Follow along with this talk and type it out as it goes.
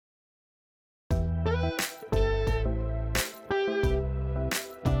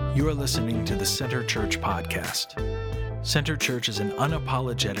You are listening to the Center Church podcast. Center Church is an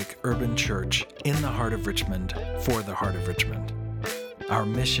unapologetic urban church in the heart of Richmond for the heart of Richmond. Our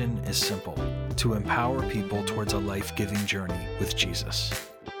mission is simple: to empower people towards a life-giving journey with Jesus.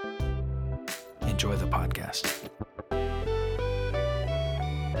 Enjoy the podcast.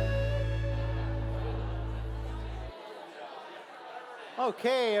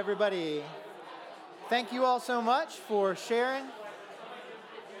 Okay, everybody. Thank you all so much for sharing.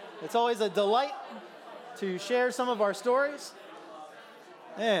 It's always a delight to share some of our stories.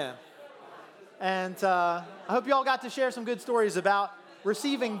 Yeah. And I hope you all got to share some good stories about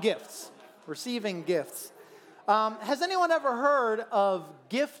receiving gifts. Receiving gifts. Has anyone ever heard of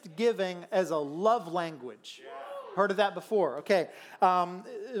gift giving as a love language? Heard of that before? Okay.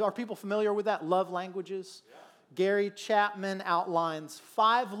 Are people familiar with that? Love languages? Gary Chapman outlines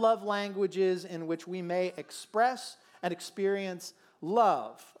 5 love languages in which we may express and experience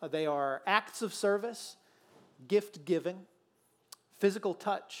love. They are acts of service, gift giving, physical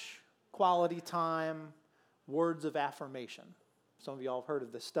touch, quality time, words of affirmation. Some of y'all have heard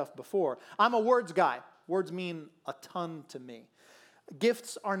of this stuff before. I'm a words guy. Words mean a ton to me.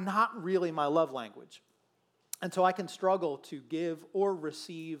 Gifts are not really my love language. And so I can struggle to give or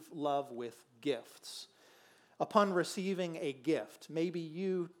receive love with gifts. Upon receiving a gift, maybe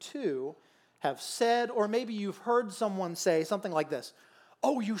you too have said, or maybe you've heard someone say something like this: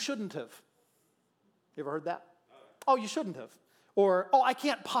 "Oh, you shouldn't have." You ever heard that? "Oh, you shouldn't have." Or, "Oh, I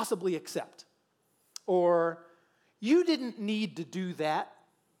can't possibly accept." Or, "You didn't need to do that."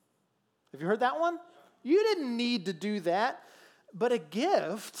 Have you heard that one? You didn't need to do that. But a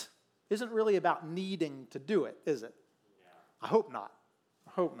gift isn't really about needing to do it, is it? I hope not.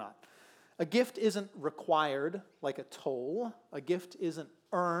 I hope not. A gift isn't required like a toll. A gift isn't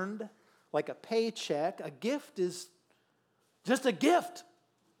earned like a paycheck. A gift is just a gift.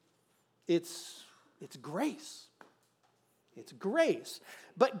 It's grace. It's grace.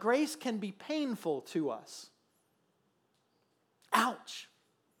 But grace can be painful to us. Ouch.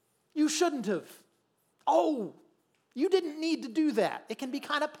 You shouldn't have. Oh, you didn't need to do that. It can be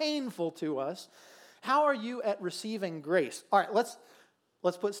kind of painful to us. How are you at receiving grace? All right, let's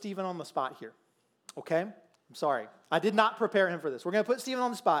put Stephen on the spot here. Okay? I'm sorry. I did not prepare him for this. We're going to put Stephen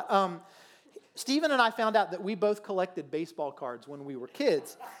on the spot. Stephen and I found out that we both collected baseball cards when we were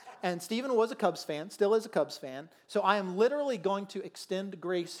kids. And Stephen was a Cubs fan, still is a Cubs fan. So I am literally going to extend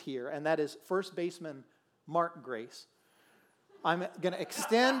grace here, and that is first baseman Mark Grace. I'm going to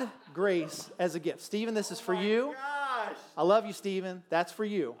extend grace as a gift. Stephen, this is for you. Gosh. I love you, Stephen. That's for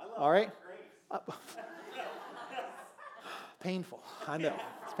you. All right? Painful. I know.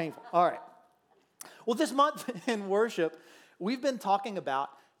 It's painful. All right. Well, this month in worship, we've been talking about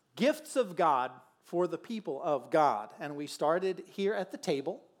gifts of God for the people of God. And we started here at the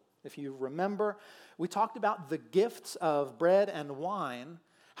table. If you remember, we talked about the gifts of bread and wine,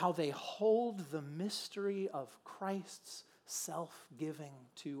 how they hold the mystery of Christ's self-giving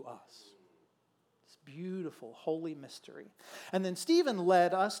to us. This beautiful, holy mystery. And then Stephen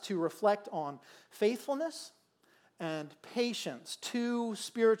led us to reflect on faithfulness and patience, 2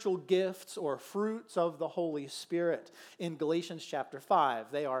 spiritual gifts or fruits of the Holy Spirit in Galatians chapter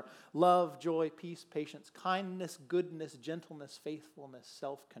 5. They are love, joy, peace, patience, kindness, goodness, gentleness, faithfulness,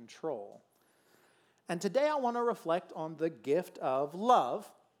 self-control. And today I want to reflect on the gift of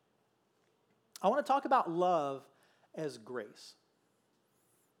love. I want to talk about love as grace.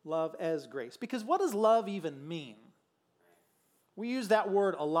 Love as grace. Because what does love even mean? We use that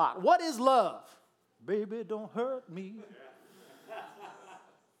word a lot. What is love? Baby, don't hurt me.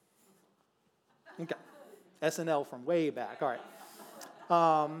 Okay. SNL from way back. All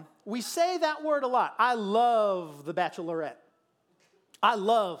right. We say that word a lot. I love The Bachelorette. I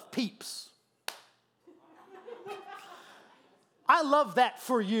love Peeps. I love that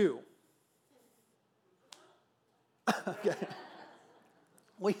for you. Okay.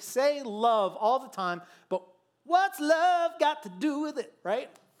 We say love all the time, but what's love got to do with it, right?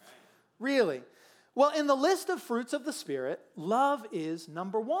 Really? Well, in the list of fruits of the Spirit, love is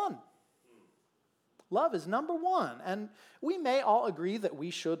number 1. Love is number 1. And we may all agree that we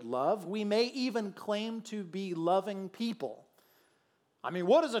should love. We may even claim to be loving people. I mean,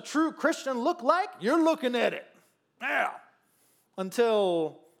 what does a true Christian look like? You're looking at it. Yeah.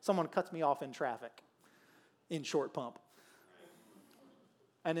 Until someone cuts me off in traffic in short pump.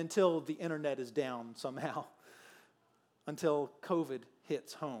 And until the internet is down somehow. Until COVID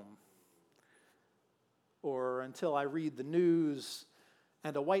hits home. Or until I read the news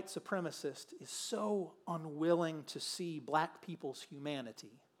and a white supremacist is so unwilling to see black people's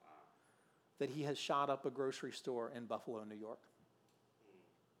humanity that he has shot up a grocery store in Buffalo, New York.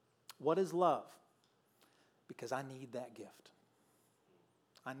 What is love? Because I need that gift.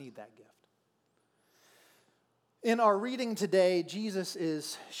 I need that gift. In our reading today, Jesus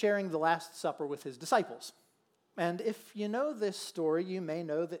is sharing the Last Supper with his disciples. And if you know this story, you may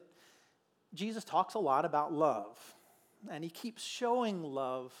know that Jesus talks a lot about love. And he keeps showing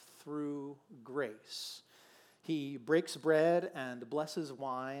love through grace. He breaks bread and blesses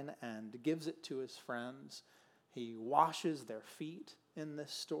wine and gives it to his friends. He washes their feet in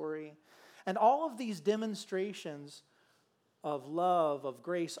this story. And all of these demonstrations of love, of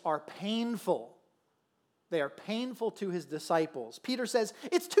grace, are painful. They are painful to his disciples. Peter says,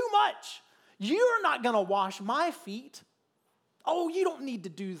 it's too much. You're not going to wash my feet. Oh, you don't need to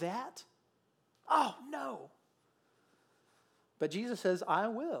do that. Oh, no. But Jesus says, I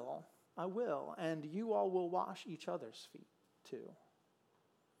will, and you all will wash each other's feet too.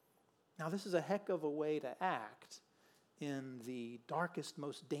 Now, this is a heck of a way to act in the darkest,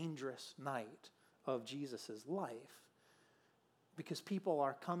 most dangerous night of Jesus' life, because people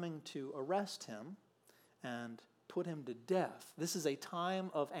are coming to arrest him and put him to death. This is a time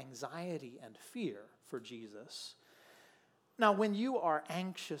of anxiety and fear for Jesus. Now, when you are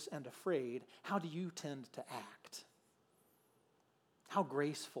anxious and afraid, how do you tend to act? How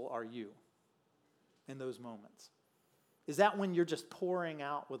graceful are you in those moments? Is that when you're just pouring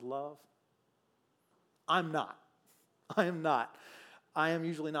out with love? I'm not. I am not. I am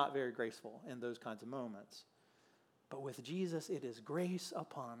usually not very graceful in those kinds of moments. But with Jesus, it is grace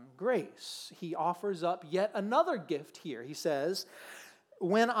upon grace. He offers up yet another gift here. He says,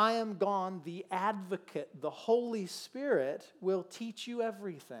 when I am gone, the advocate, the Holy Spirit, will teach you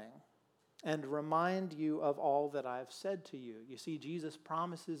everything and remind you of all that I've said to you. You see, Jesus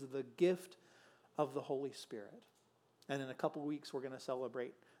promises the gift of the Holy Spirit. And in a couple weeks, we're going to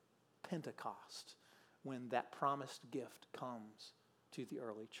celebrate Pentecost, when that promised gift comes to the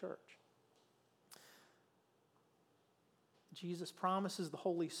early church. Jesus promises the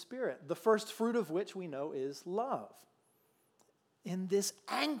Holy Spirit, the first fruit of which we know is love. In this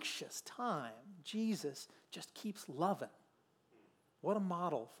anxious time, Jesus just keeps loving. What a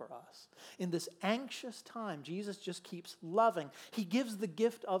model for us. In this anxious time, Jesus just keeps loving. He gives the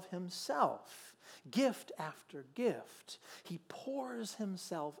gift of himself, gift after gift. He pours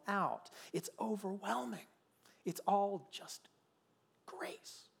himself out. It's overwhelming. It's all just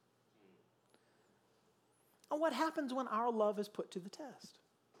grace. And what happens when our love is put to the test?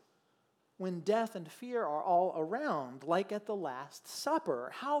 When death and fear are all around, like at the Last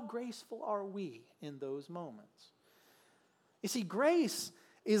Supper, how graceful are we in those moments? You see, grace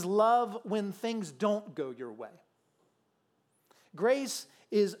is love when things don't go your way. Grace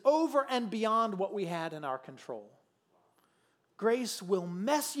is over and beyond what we had in our control. Grace will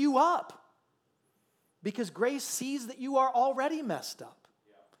mess you up because grace sees that you are already messed up.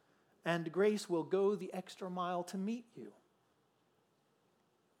 And grace will go the extra mile to meet you.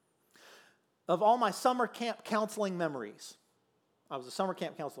 Of all my summer camp counseling memories, I was a summer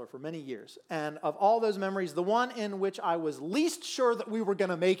camp counselor for many years, and of all those memories, the one in which I was least sure that we were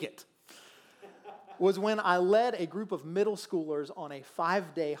going to make it was when I led a group of middle schoolers on a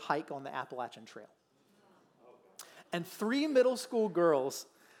 5-day hike on the Appalachian Trail. And 3 middle school girls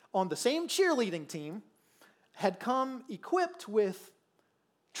on the same cheerleading team had come equipped with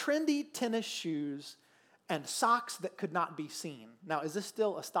trendy tennis shoes and socks that could not be seen. Now, is this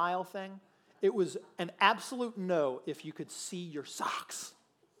still a style thing? It was an absolute no if you could see your socks.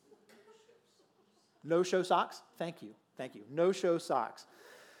 No-show socks? Thank you. No-show socks.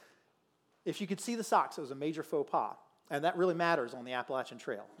 If you could see the socks, it was a major faux pas. And that really matters on the Appalachian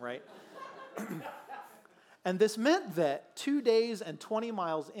Trail, right? And this meant that 2 days and 20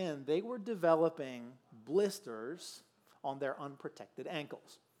 miles in, they were developing blisters on their unprotected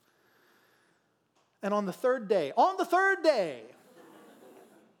ankles. And on the third day,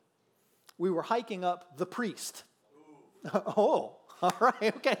 we were hiking up the Priest. Oh, all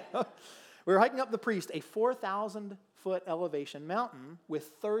right, okay. We were hiking up the Priest, a 4,000-foot elevation mountain with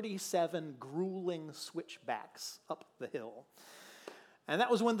 37 grueling switchbacks up the hill. And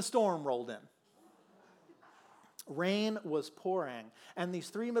that was when the storm rolled in. Rain was pouring, and these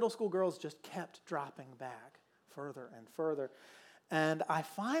 3 middle school girls just kept dropping back further and further. And I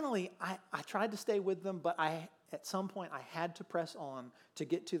tried to stay with them, but at some point I had to press on to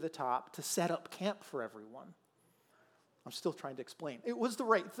get to the top to set up camp for everyone. I'm still trying to explain. It was the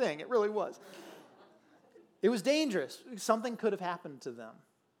right thing. It really was. It was dangerous. Something could have happened to them.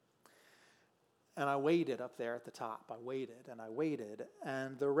 And I waited up there at the top. I waited,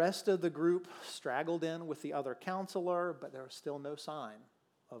 and the rest of the group straggled in with the other counselor, but there was still no sign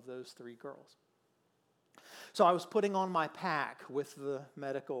of those 3 girls. So I was putting on my pack with the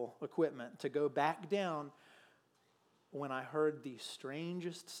medical equipment to go back down when I heard the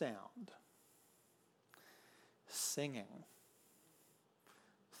strangest sound. Singing.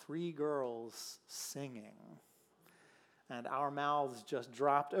 3 girls singing. And our mouths just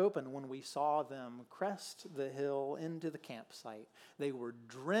dropped open when we saw them crest the hill into the campsite. They were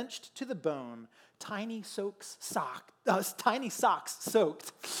drenched to the bone, tiny socks soaked.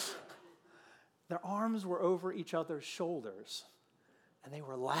 Their arms were over each other's shoulders, and they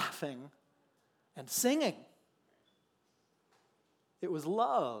were laughing and singing. It was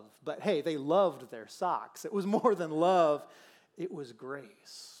love, but hey, they loved their socks. It was more than love. It was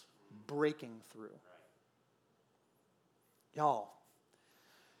grace breaking through. Y'all,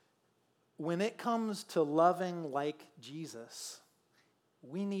 when it comes to loving like Jesus,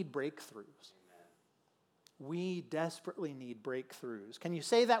 we need breakthroughs. We desperately need breakthroughs. Can you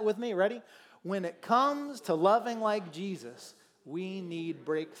say that with me? Ready? When it comes to loving like Jesus, we need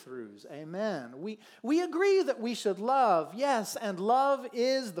breakthroughs. Amen. We agree that we should love, yes, and love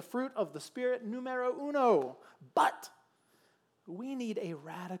is the fruit of the Spirit, numero uno. But we need a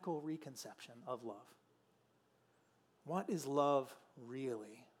radical reconception of love. What is love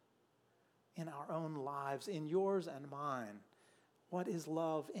really in our own lives, in yours and mine? What is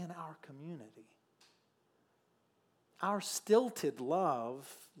love in our community? Our stilted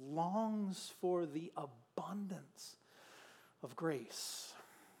love longs for the abundance of grace.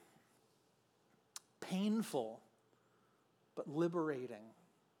 Painful, but liberating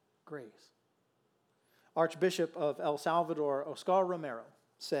grace. Archbishop of El Salvador, Oscar Romero,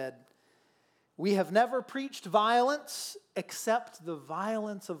 said, "We have never preached violence except the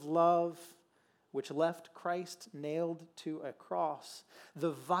violence of love, which left Christ nailed to a cross.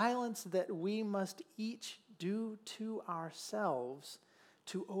 The violence that we must each do to ourselves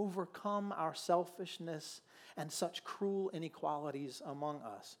to overcome our selfishness and such cruel inequalities among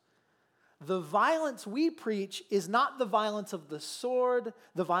us. The violence we preach is not the violence of the sword,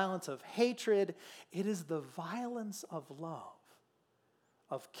 the violence of hatred. It is the violence of love,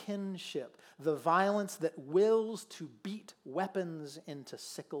 of kinship, the violence that wills to beat weapons into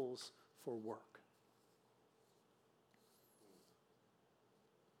sickles for work."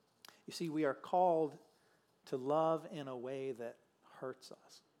 You see, we are called to love in a way that hurts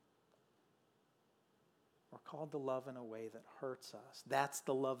us. We're called to love in a way that hurts us. That's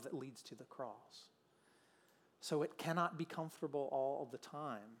the love that leads to the cross. So it cannot be comfortable all of the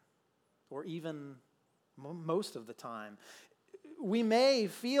time, or even most of the time. We may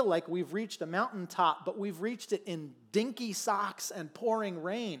feel like we've reached a mountaintop, but we've reached it in dinky socks and pouring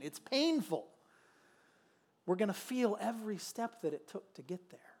rain. It's painful. We're going to feel every step that it took to get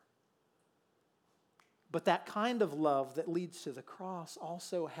there. But that kind of love that leads to the cross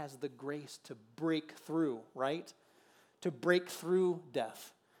also has the grace to break through, right? To break through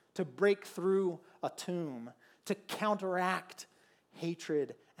death, to break through a tomb, to counteract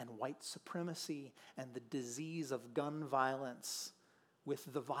hatred and white supremacy and the disease of gun violence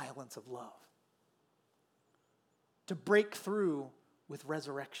with the violence of love. To break through with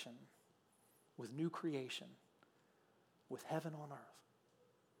resurrection, with new creation, with heaven on earth.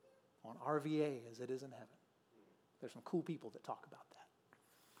 On RVA as it is in heaven. There's some cool people that talk about that.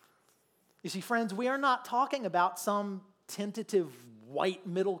 You see, friends, we are not talking about some tentative white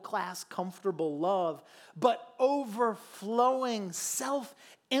middle class comfortable love, but overflowing,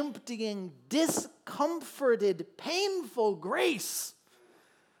 self-emptying, discomforted, painful grace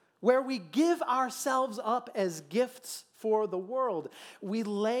where we give ourselves up as gifts for the world. We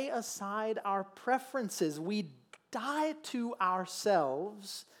lay aside our preferences. We die to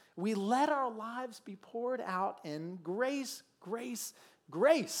ourselves. We let our lives be poured out in grace, grace,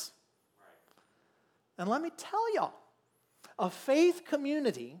 grace. And let me tell y'all, a faith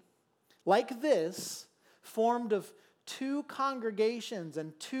community like this, formed of 2 congregations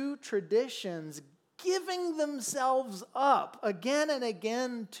and 2 traditions, giving themselves up again and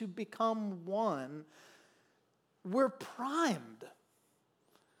again to become one, we're primed.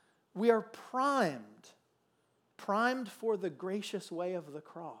 We are primed for the gracious way of the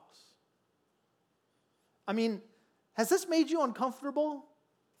cross. I mean, has this made you uncomfortable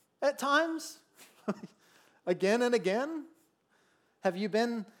at times? Again and again? Have you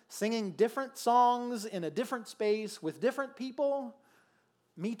been singing different songs in a different space with different people?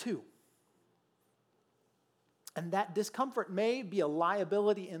 Me too. And that discomfort may be a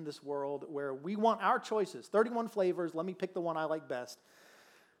liability in this world where we want our choices. 31 flavors, let me pick the one I like best.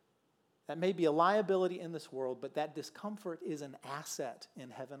 That may be a liability in this world, but that discomfort is an asset in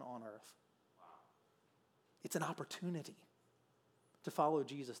heaven on earth. It's an opportunity. to follow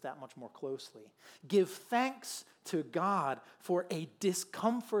Jesus that much more closely. Give thanks to God for a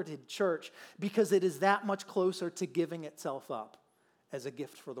discomforted church because it is that much closer to giving itself up as a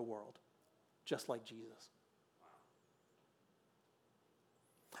gift for the world, just like Jesus.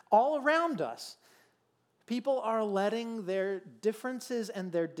 All around us, people are letting their differences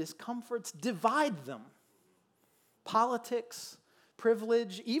and their discomforts divide them. Politics,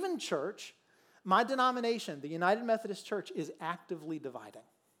 privilege, even church. My denomination, the United Methodist Church, is actively dividing.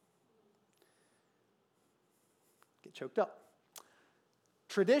 Get choked up.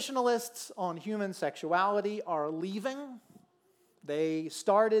 Traditionalists on human sexuality are leaving. They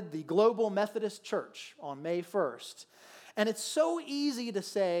started the Global Methodist Church on May 1st. And it's so easy to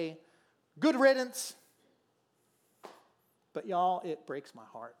say, good riddance. But y'all, it breaks my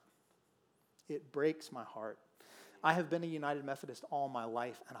heart. It breaks my heart. I have been a United Methodist all my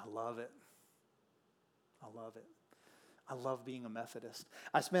life, and I love it. I love it. I love being a Methodist.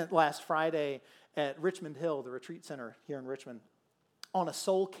 I spent last Friday at Richmond Hill, the retreat center here in Richmond, on a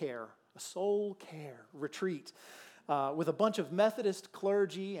soul care retreat with a bunch of Methodist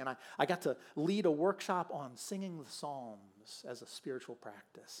clergy, and I got to lead a workshop on singing the Psalms as a spiritual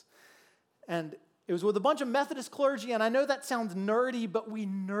practice. And it was with a bunch of Methodist clergy, and I know that sounds nerdy, but we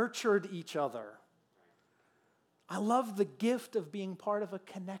nurtured each other. I love the gift of being part of a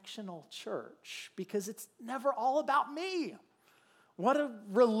connectional church because it's never all about me. What a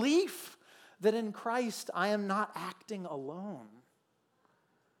relief that in Christ I am not acting alone.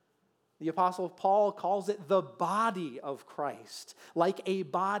 The Apostle Paul calls it the body of Christ. Like a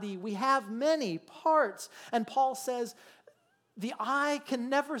body, we have many parts. And Paul says, the eye can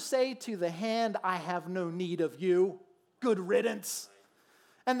never say to the hand, I have no need of you. Good riddance.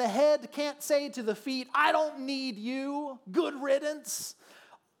 And the head can't say to the feet, I don't need you. Good riddance.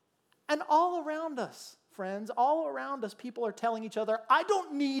 And all around us, friends, all around us, people are telling each other, I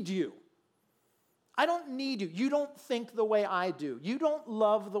don't need you. I don't need you. You don't think the way I do. You don't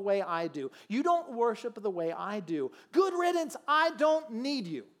love the way I do. You don't worship the way I do. Good riddance. I don't need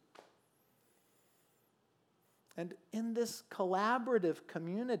you. And in this collaborative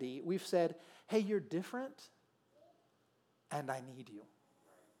community, we've said, hey, you're different, and I need you.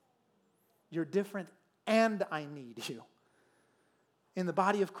 You're different, and I need you. In the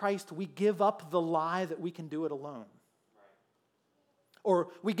body of Christ, we give up the lie that we can do it alone. Or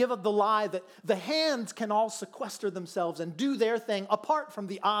we give up the lie that the hands can all sequester themselves and do their thing apart from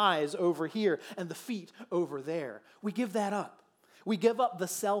the eyes over here and the feet over there. We give that up. We give up the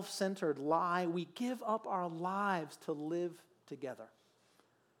self-centered lie. We give up our lives to live together.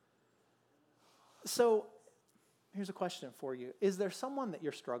 So, here's a question for you. Is there someone that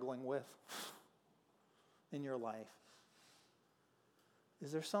you're struggling with in your life?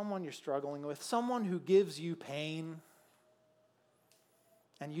 Is there someone you're struggling with? Someone who gives you pain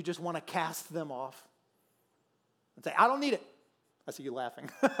and you just want to cast them off and say, I don't need it. I see you laughing.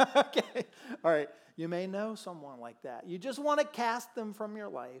 Okay. All right. You may know someone like that. You just want to cast them from your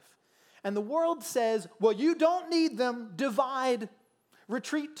life. And the world says, well, you don't need them. Divide.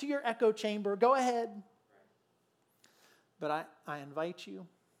 Retreat to your echo chamber. Go ahead. But I invite you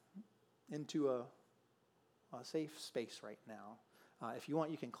into a safe space right now. If you want,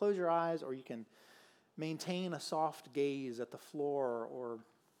 you can close your eyes or you can maintain a soft gaze at the floor or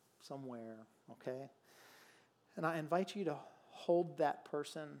somewhere, okay? And I invite you to hold that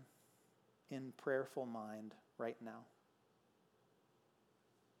person in prayerful mind right now.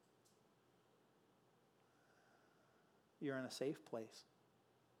 You're in a safe place.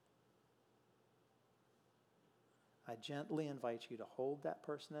 I gently invite you to hold that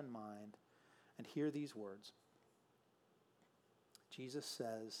person in mind and hear these words. Jesus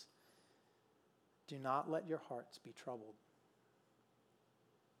says, do not let your hearts be troubled.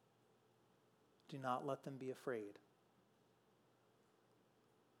 Do not let them be afraid.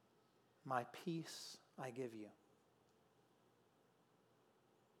 My peace I give you.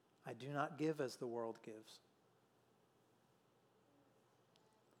 I do not give as the world gives.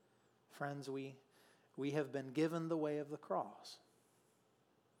 Friends, we have been given the way of the cross.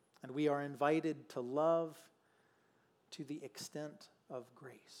 And we are invited to love to the extent of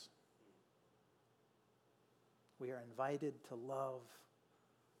grace. We are invited to love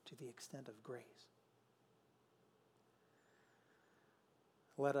to the extent of grace.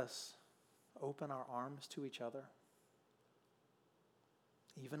 Let us open our arms to each other,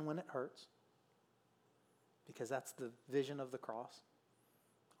 even when it hurts, because that's the vision of the cross.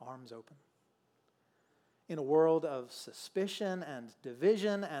 Arms open. In a world of suspicion and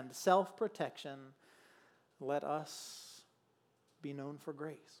division and self-protection, let us be known for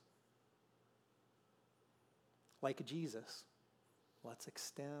grace. Like Jesus, Let's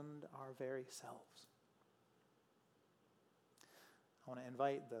extend our very selves. I want to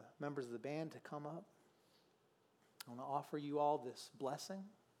invite the members of the band to come up. I want to offer you all this blessing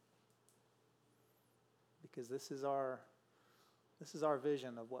because this is our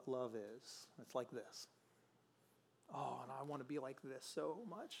vision of what love is. It's like this. Oh, and I want to be like this so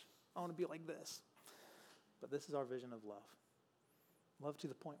much. I want to be like this. But this is our vision of love. Love to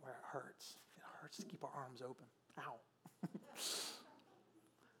the point where it hurts. It hurts to keep our arms open. Ow.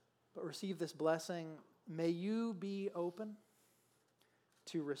 But receive this blessing. May you be open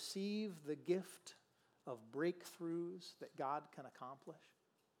to receive the gift of breakthroughs that God can accomplish.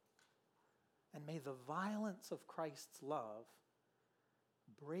 And may the violence of Christ's love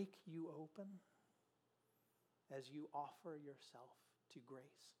break you open as you offer yourself to grace.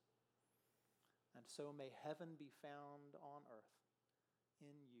 And so may heaven be found on earth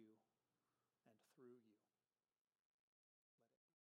in you